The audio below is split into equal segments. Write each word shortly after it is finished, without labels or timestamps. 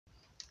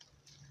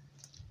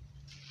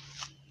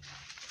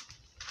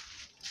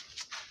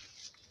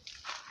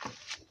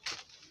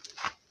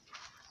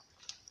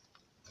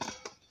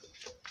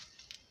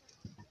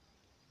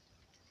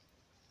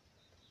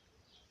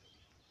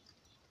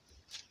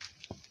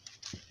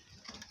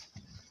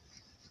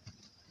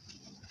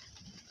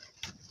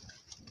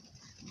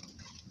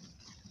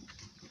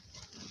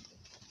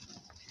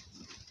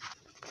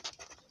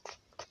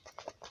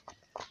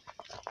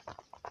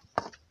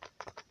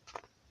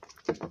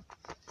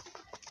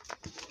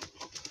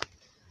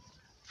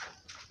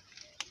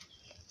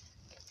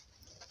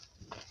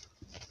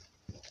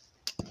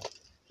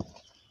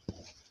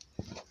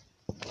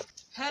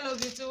Hello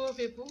beautiful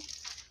people,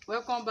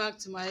 welcome back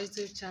to my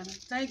YouTube channel.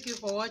 Thank you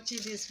for watching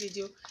this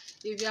video.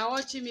 If you are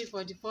watching me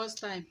for the first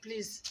time,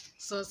 please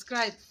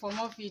subscribe for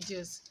more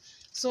videos.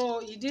 So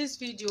in this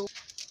video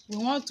we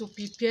want to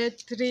prepare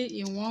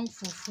 3-in-1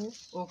 fufu.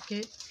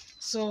 Okay,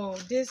 so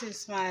this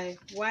is my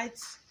white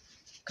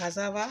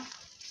cassava.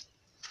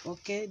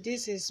 Okay,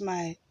 this is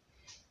my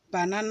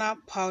banana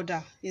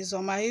powder. It's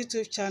on my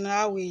YouTube channel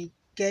how we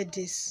get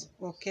this.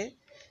 Okay,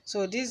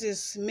 so this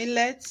is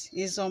millet.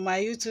 Is on my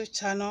YouTube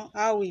channel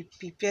how we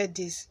prepare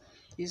this.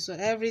 So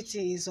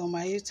everything is on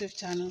my YouTube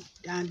channel,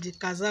 and the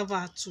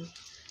cassava too.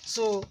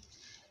 So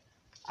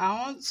I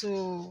want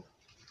to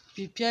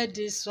prepare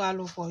this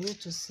swallow for you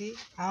to see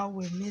how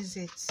we mix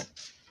it.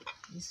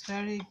 It's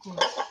very good.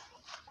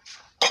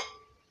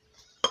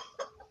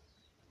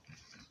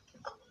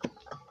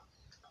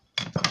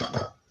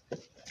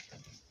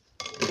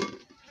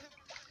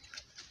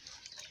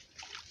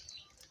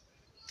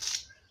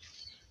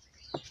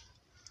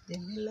 The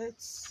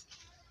millets.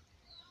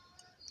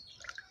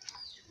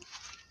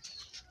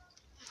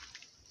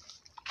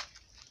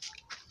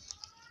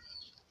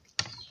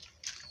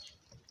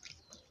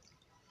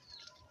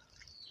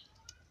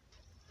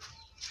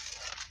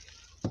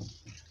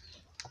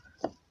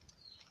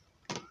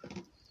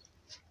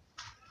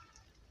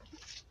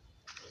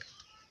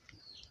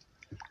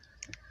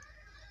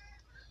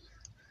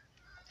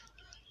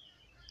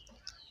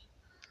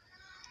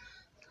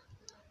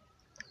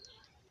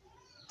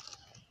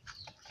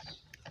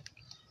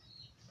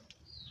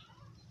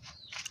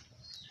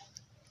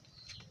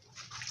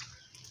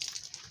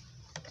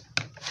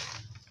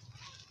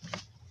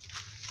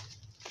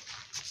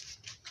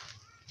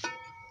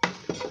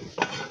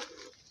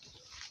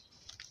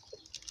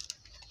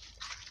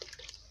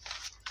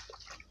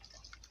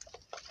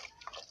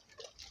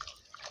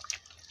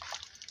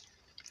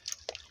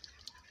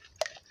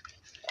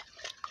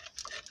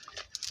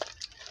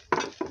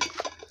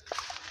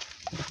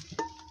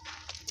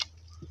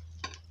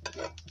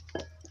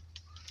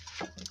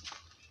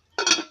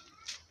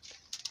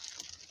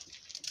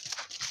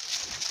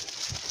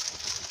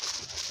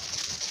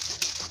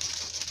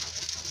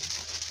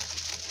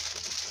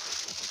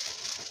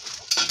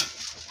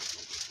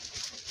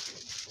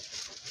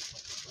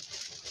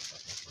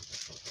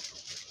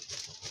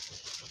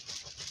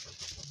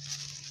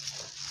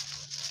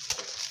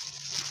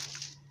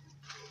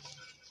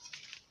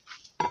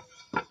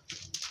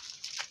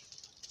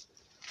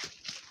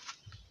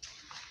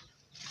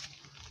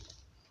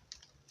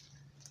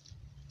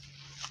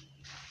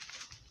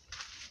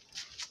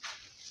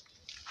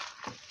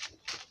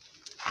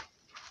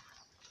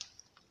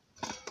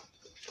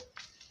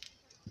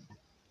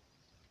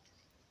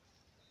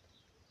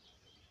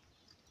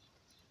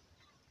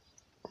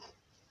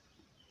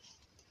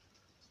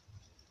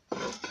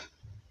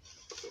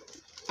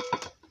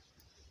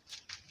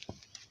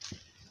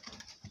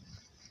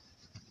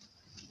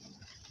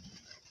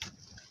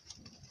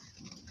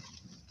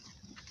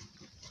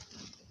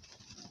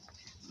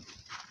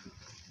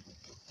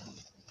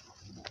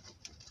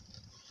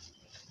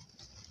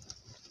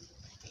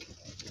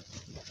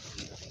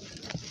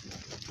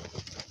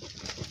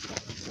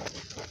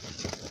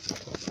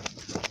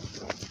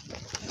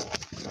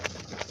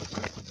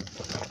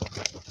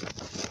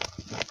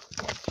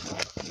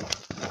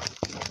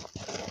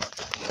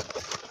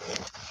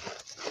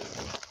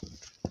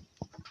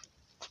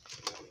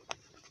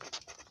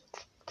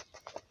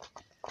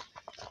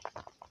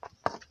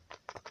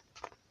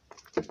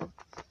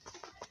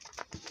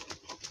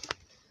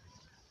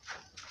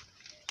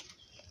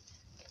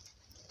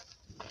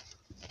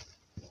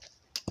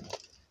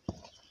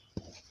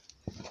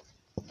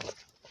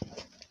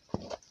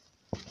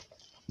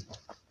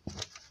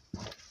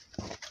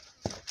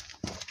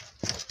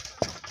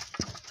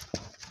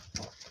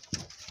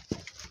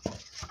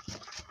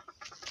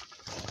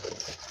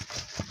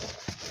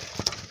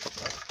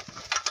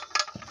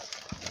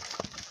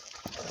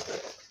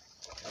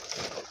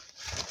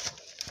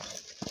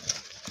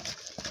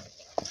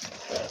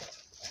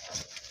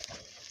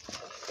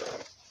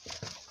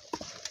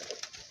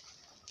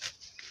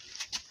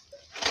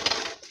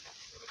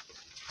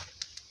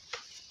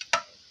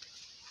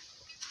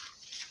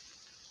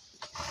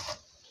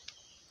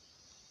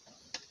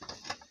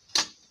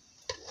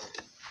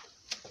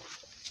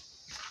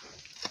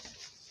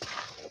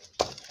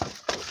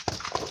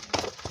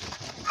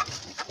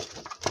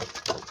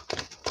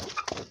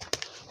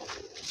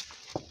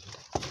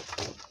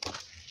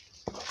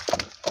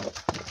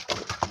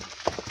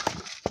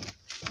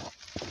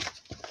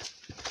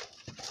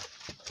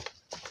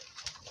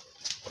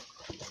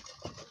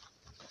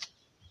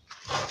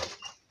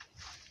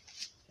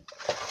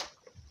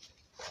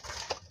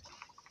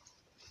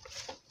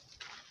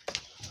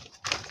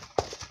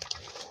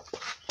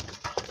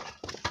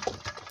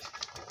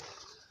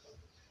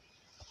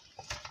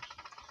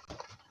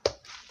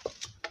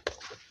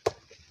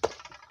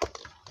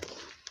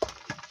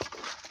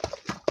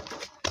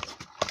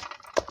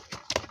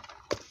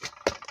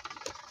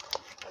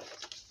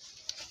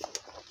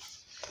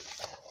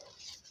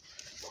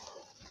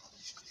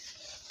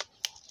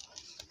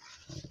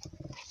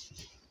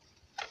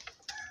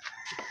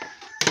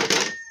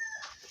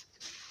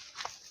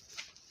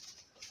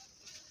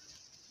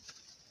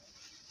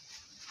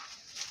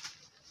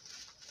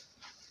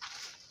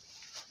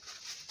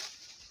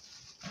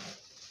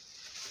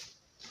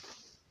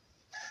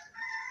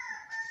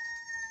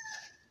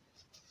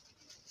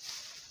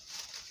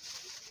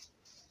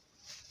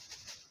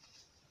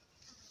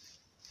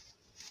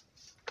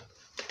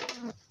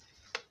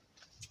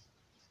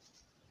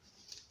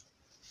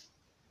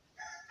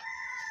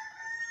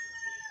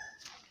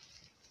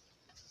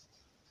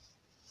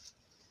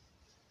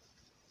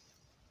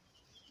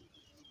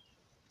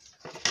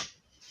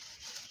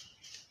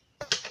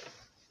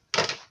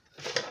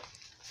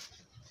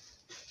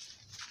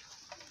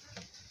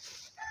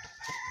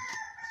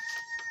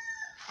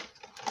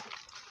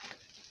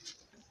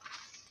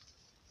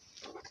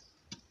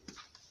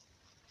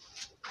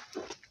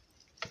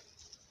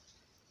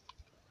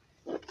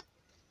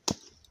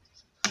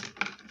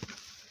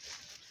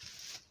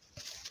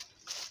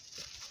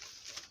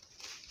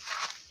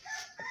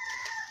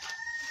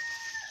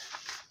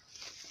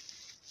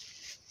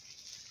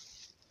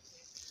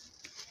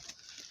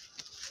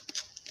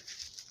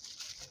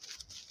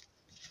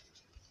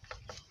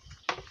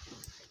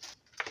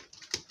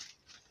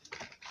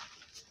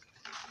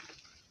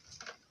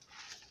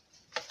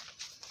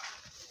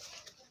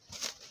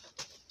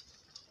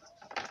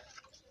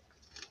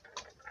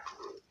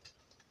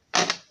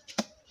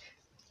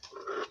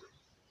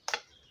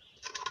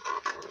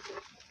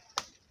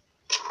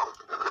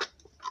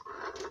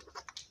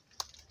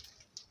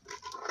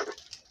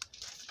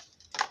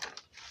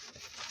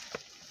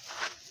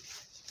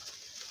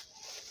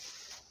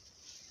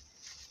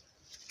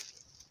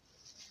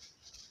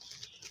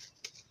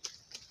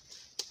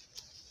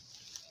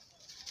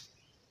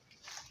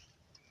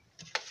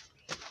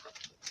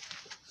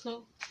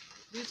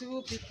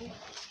 beautiful people,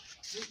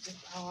 this is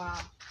our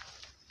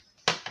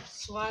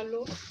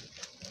swallow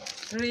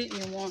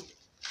 3-in-1.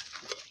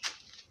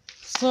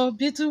 So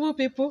beautiful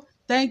people,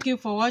 thank you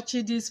for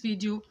watching this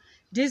video.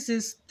 This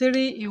is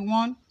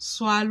 3-in-1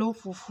 swallow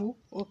fufu.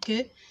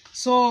 Okay,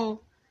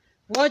 so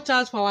watch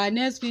out for our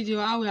next video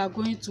how we are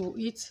going to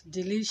eat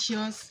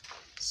delicious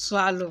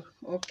swallow.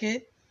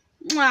 Okay,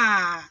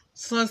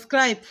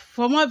 subscribe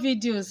for more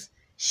videos.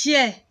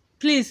 Share,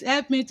 please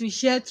help me to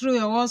share through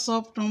your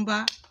WhatsApp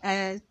number,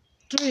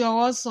 through your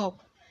WhatsApp.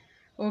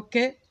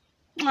 Okay.